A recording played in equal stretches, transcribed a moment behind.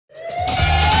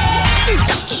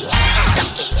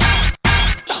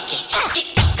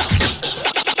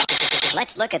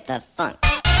look at the funk.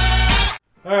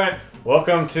 Alright,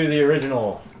 welcome to the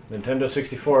original Nintendo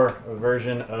 64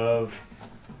 version of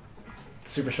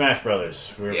Super Smash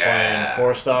Brothers. We're playing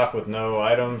 4 stock with no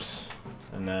items,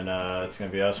 and then it's going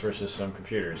to be us versus some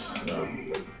computers. So.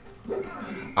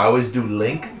 I always do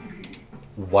Link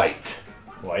white.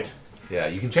 White? Yeah,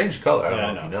 you can change the color. I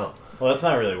don't know if you know. Well, that's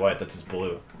not really white, that's his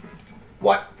blue.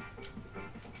 What?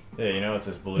 Yeah, you know it's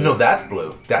his blue. No, that's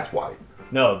blue. That's white.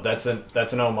 No, that's an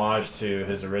homage to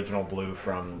his original blue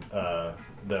from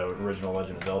the original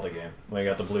Legend of Zelda game. When he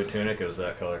got the blue tunic, it was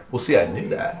that color. Well, see, I knew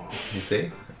that. You see?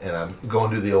 And I'm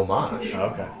going to the homage. Oh,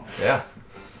 okay. Yeah.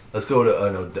 Let's go to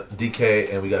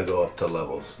DK, and we got to go up to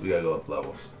levels. We got to go up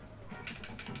levels.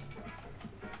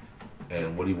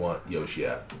 And what do you want Yoshi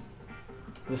at?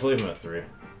 Just leave him at 3.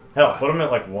 Hell, put him at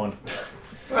like 1.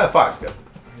 5's good.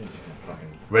 He's fucking...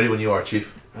 Ready when you are,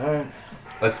 Chief. Alright.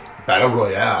 Let's Battle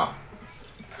Royale.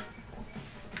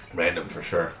 Random for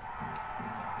sure.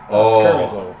 Oh,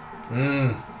 it's Kirby's level.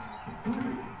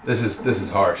 This is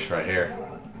harsh right here.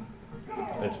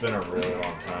 It's been a really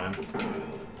long time.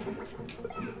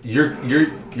 You're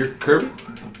Kirby?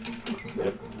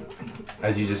 Yep.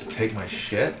 As you just take my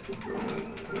shit?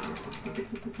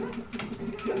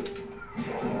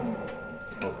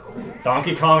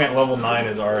 Donkey Kong at level 9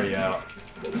 is already out.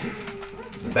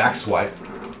 Back swipe.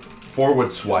 Forward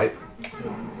swipe.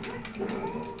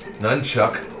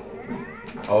 Nunchuck.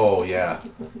 Oh, yeah.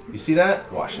 You see that?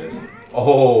 Watch this.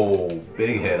 Oh,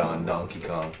 big hit on Donkey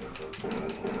Kong.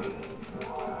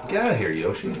 Get out of here,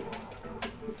 Yoshi.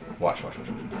 Watch.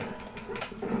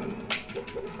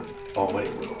 Oh,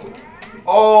 wait.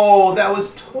 Oh, that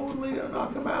was totally gonna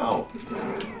knock him out.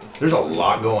 There's a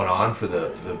lot going on for the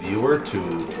viewer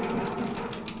to...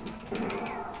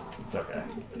 It's okay.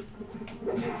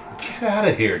 Get out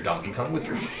of here, Donkey Kong, with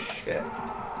your shit.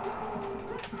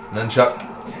 Nunchuck.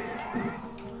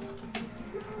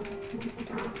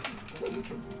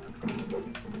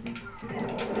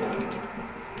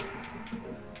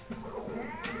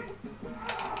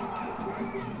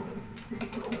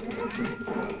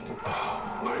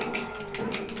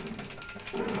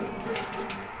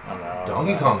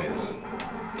 Donkey Kong is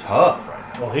tough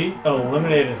right now. Well, he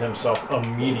eliminated himself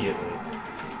immediately.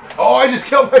 Oh, I just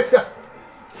killed myself.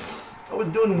 I was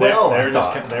doing well. They were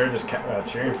just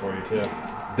cheering for you too.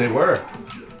 They were,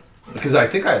 because I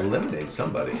think I eliminated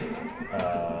somebody.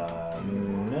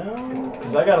 No,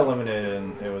 because I got eliminated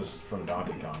and it was from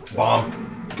Donkey Kong. So. Bomb.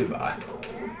 Goodbye.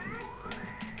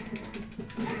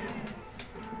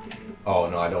 Oh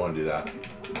no, I don't want to do that.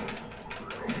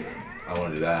 I want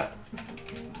to do that.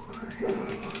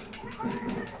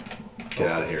 Get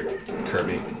out of here,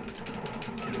 Kirby.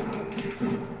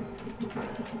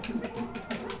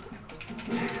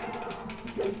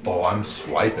 Oh, I'm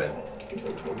swiping.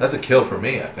 That's a kill for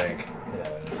me, I think. Yeah,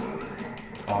 it is.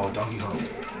 Oh, Donkey Kong's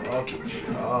fucking shit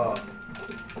up.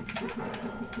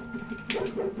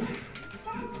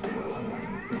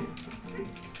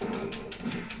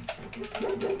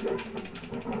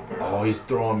 Oh, he's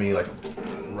throwing me like a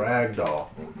ragdoll.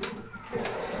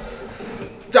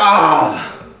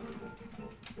 Ah!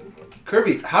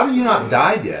 Kirby, how do you not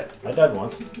died yet? I died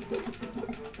once.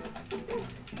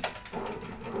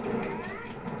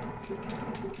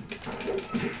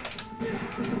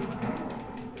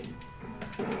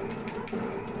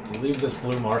 Leave this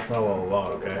blue marshmallow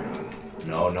alone, okay?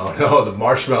 No. The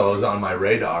marshmallow's on my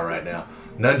radar right now.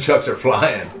 Nunchucks are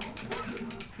flying.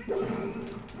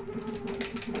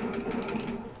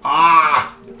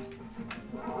 Ah!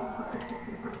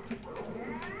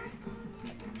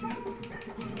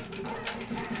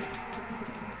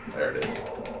 There it is.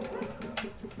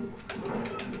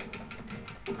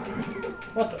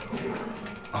 What the?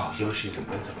 Oh, Yoshi's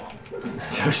invincible.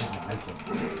 Yoshi's invincible.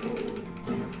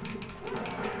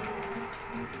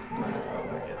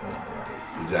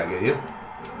 Did that get you?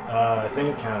 I think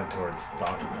it counted towards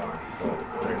Donkey Kong,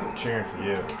 but they're cheering for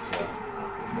you, so.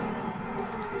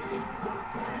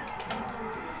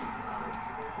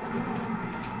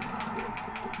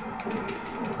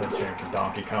 They're cheering for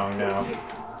Donkey Kong now.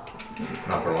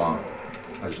 Not for long.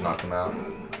 I just knocked him out.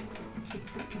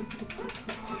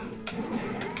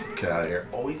 Get out of here.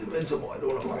 Oh, he's invincible. I don't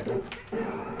want to fight him.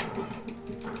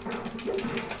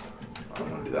 I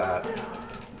don't want to do that.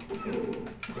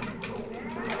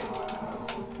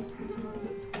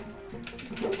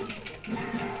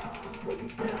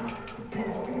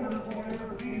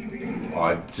 Oh,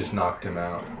 I just knocked him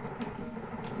out.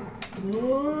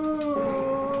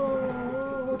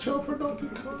 Watch out for Donkey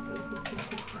Kong.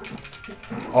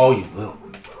 Oh, you little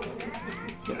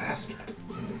bastard.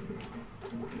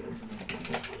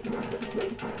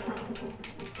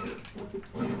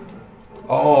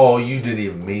 Oh, you didn't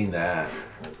even mean that.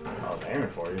 I was aiming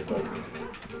for you, but...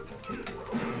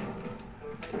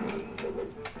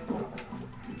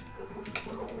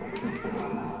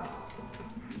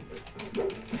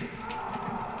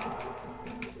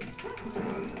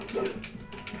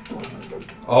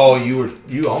 Oh,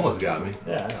 you almost got me.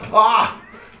 Yeah, I know. Ah!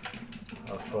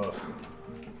 That was close.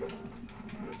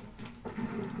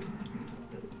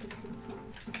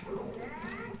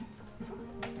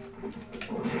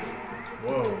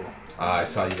 Whoa. I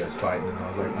saw you guys fighting and I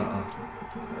was like,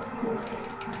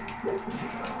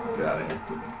 Get out of here.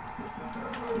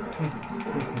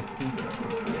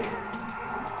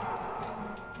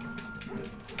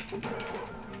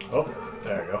 Oh,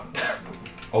 there we go.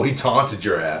 Oh, he taunted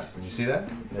your ass. Did you see that?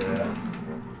 Yeah.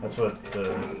 That's what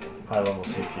the high-level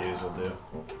CPUs will do.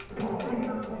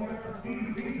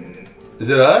 Is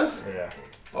it us? Yeah.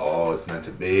 Oh, it's meant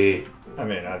to be. I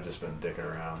mean, I've just been dicking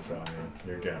around, so I mean,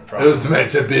 you're getting It probably... was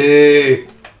meant to be.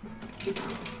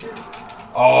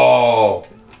 Oh.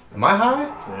 Am I high?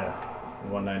 Yeah.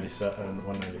 197,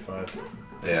 195.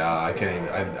 Yeah, I can't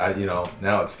even. I you know,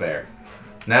 now it's fair.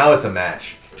 Now it's a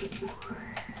match.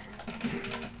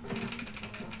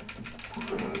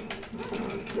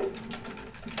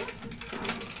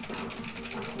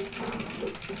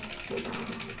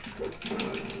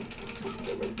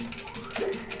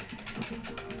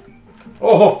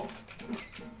 Oh!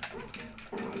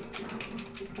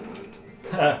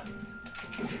 There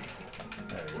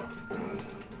we go.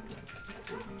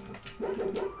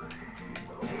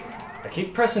 I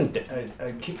keep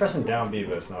pressing down B,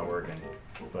 but it's not working.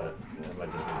 But it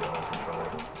might just be the old controller.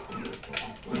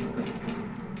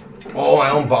 Oh, my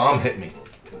own bomb hit me.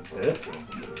 Did it?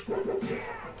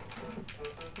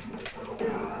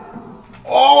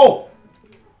 Oh!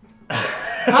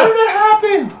 How did that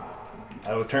happen?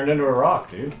 I was turned into a rock,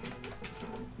 dude.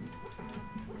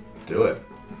 Do it.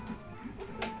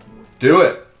 Do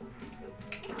it.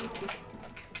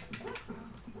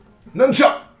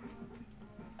 Nunchuck!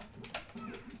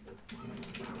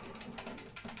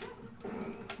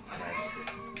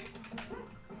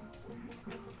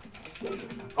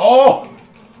 Oh!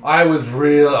 I was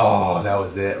real. Oh, that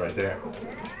was it right there.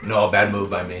 No, bad move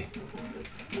by me.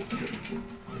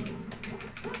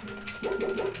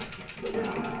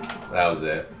 That was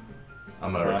it.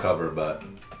 I'm gonna recover, but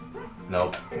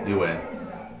nope, you win.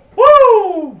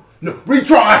 Woo! No,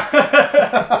 retry!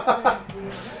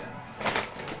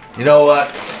 You know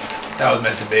what? That was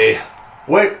meant to be.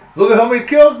 Wait, look at how many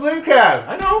kills Link has.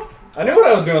 I know. I knew what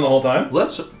I was doing the whole time.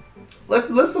 Let's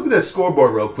look at this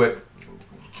scoreboard real quick.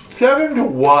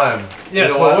 7-1. Yes,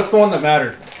 you know but what's the one that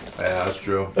mattered? Yeah, that's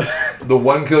true. The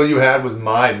one kill you had was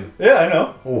mine. Yeah, I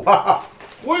know. Wow.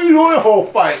 What are you doing the whole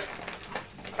fight?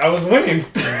 I was winning.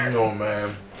 Oh,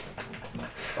 man.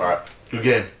 Alright. Good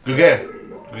game. Good game.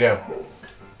 Good game.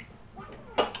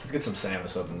 Let's get some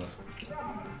Samus up in this.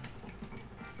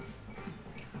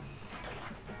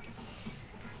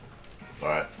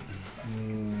 Alright.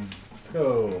 Let's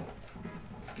go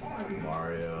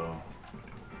Mario.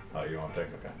 Oh, you want to pick?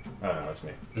 Okay. Oh, no, that's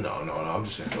me. No, I'm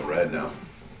just gonna go red now.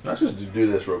 Let's just do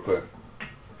this real quick.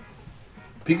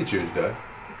 Pikachu's good.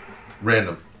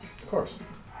 Random. Of course.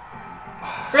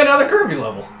 We're another Kirby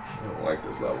level. I don't like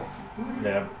this level.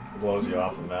 Yeah, it blows you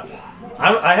off the map.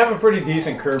 I have a pretty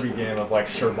decent Kirby game of like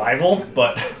survival,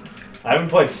 but I haven't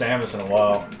played Samus in a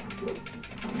while.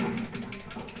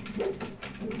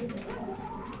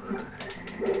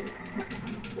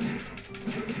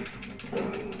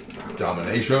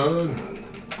 Domination.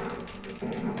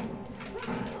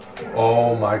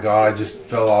 Oh my god, I just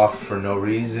fell off for no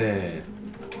reason.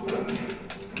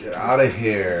 Get out of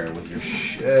here with your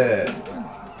shit.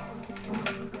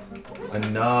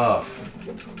 Enough.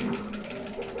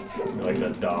 You like the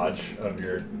dodge of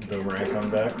your boomerang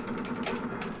comeback?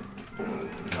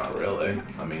 Not really.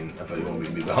 I mean, if you want me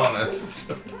to be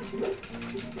honest.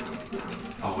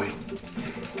 Oh, wait.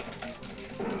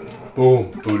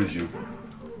 Boom. Booted you.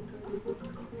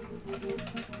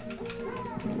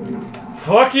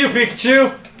 Fuck you,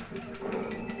 Pikachu!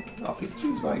 Oh,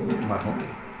 Pikachu's like my homie.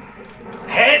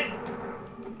 Hit!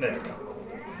 There we go.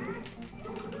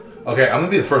 Okay, I'm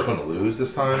gonna be the first one to lose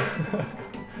this time.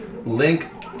 Link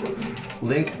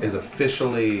is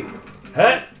officially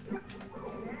Hit!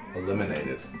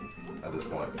 eliminated at this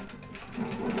point.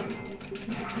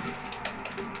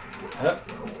 Hit!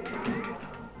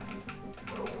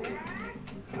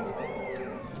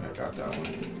 I got that one.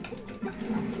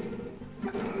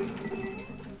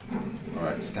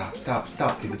 Alright, stop,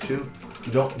 Pikachu.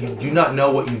 You do not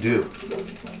know what you do.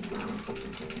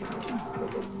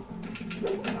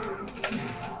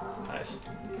 I Nice.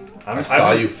 I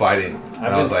saw you fighting, and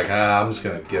I was like, I'm just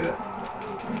gonna get it.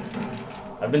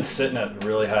 I've been sitting at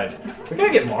really high. We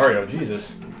gotta get Mario,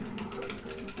 Jesus.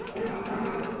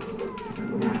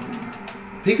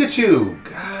 Pikachu!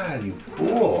 God, you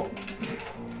fool.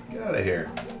 Get out of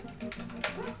here.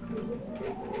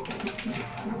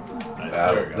 Nice.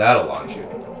 That'll launch you.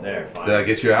 There, finally. Did I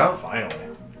get you out? Finally.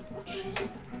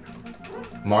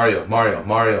 Mario.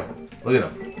 Look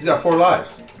at him. He's got 4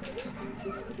 lives.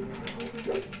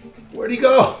 Where'd he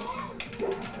go?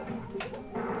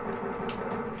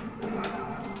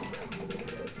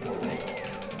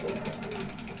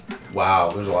 Wow,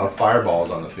 there's a lot of fireballs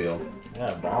on the field.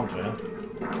 Yeah, bombs, man.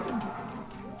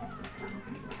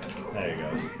 There he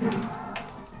goes.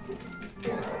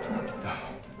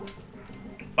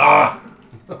 Ah!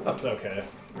 It's okay.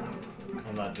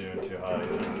 I'm not doing too hot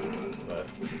either, but...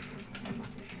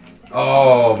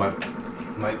 Oh,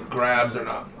 my grabs are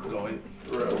not going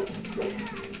through.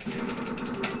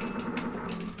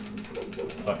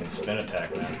 Fucking spin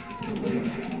attack, man.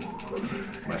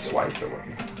 My swipes are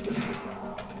working.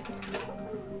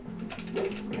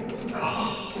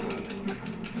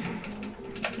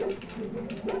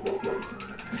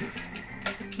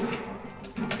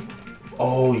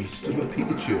 Oh, you stupid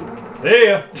Pikachu. See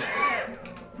ya!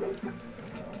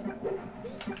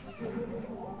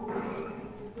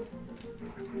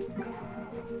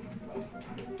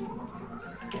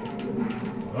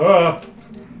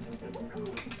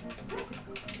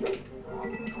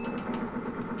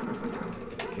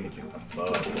 Pikachu.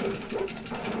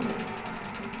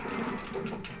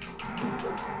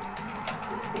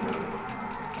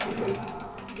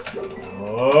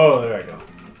 Oh, there I go.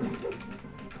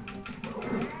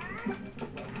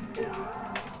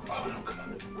 Oh, no, come on.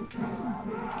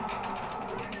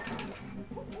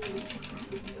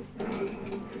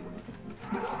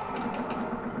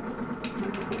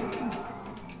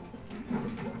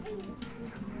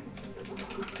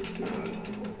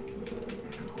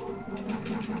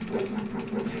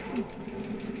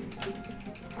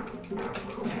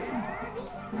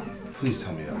 Please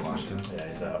tell me I launched him. Yeah,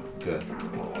 he's out. Good.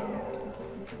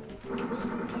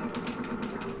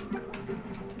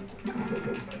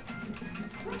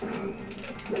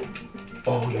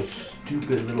 Oh, you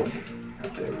stupid little...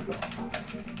 There we go.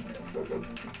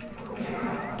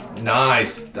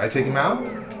 Nice. Did I take him out?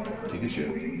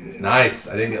 Pikachu. Nice.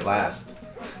 I didn't get last.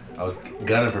 I was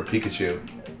gunning for Pikachu.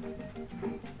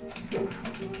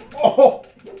 Oh!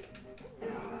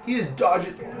 He is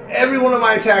dodging every one of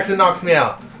my attacks and knocks me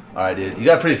out. Alright, dude. You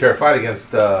got a pretty fair fight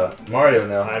against Mario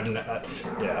now.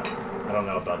 Yeah, I don't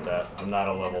know about that. I'm not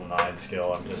a level 9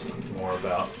 skill. I'm just more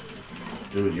about...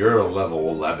 Dude, you're a level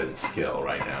 11 skill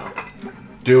right now.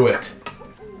 Do it.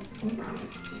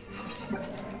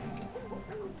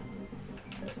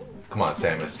 Come on,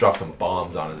 Samus. Drop some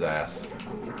bombs on his ass.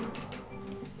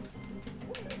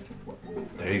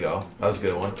 There you go. That was a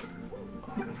good one.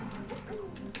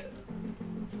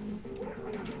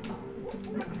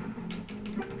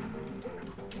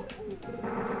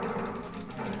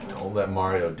 Don't let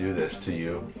Mario do this to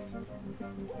you.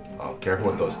 Oh,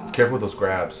 careful with those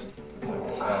grabs. Oh,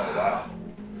 wow.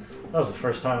 That was the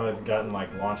first time I'd gotten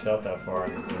like launched out that far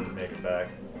and didn't make it back.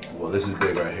 Well, this is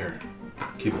big right here.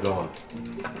 Keep it going.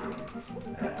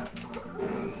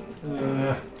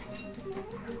 Yeah.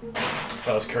 If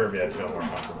that was Kirby, I'd feel more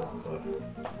comfortable. But...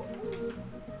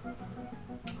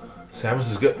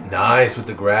 Samus is good. Nice with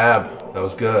the grab. That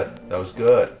was good. That was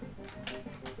good.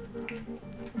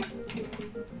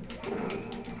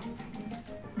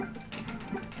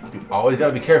 You always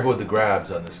gotta be careful with the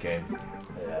grabs on this game.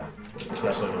 Yeah.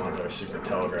 Especially the ones that are super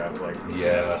telegraphed, like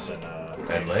Yeah. Samus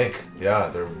And Link. Yeah,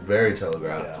 they're very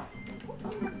telegraphed. Yeah.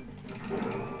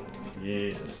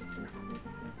 Jesus.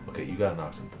 Okay, you gotta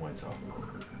knock some points off.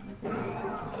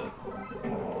 That's it.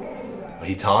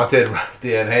 He taunted right at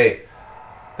the end. Hey,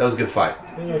 that was a good fight.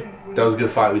 That was a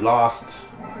good fight. We lost.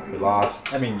 We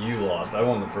lost. I mean, you lost. I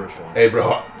won the first one. Hey,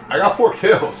 bro, I got 4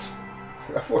 kills.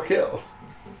 I got 4 kills.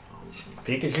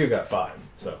 Pikachu got 5.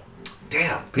 So.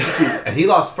 Damn, Pikachu, and he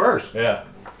lost first. Yeah.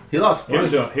 He lost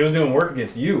first. He was doing work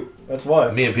against you. That's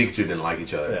why. Me and Pikachu didn't like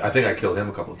each other. Yeah. I think I killed him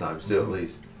a couple of times too, at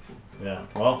least. Yeah.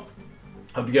 Well,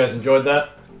 hope you guys enjoyed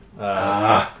that.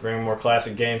 Bringing more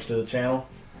classic games to the channel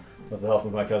with the help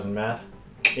of my cousin Matt.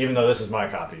 Even though this is my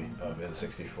copy of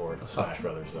N64 Smash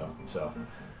Brothers, though. So,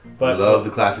 but love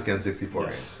the classic N64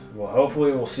 yes. games. Well,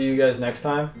 hopefully we'll see you guys next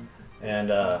time, and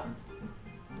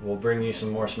we'll bring you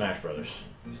some more Smash Brothers.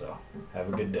 So,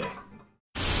 have a good day.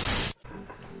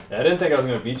 Yeah, I didn't think I was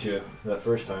gonna beat you that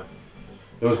first time.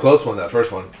 It was a close one, that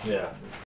first one. Yeah.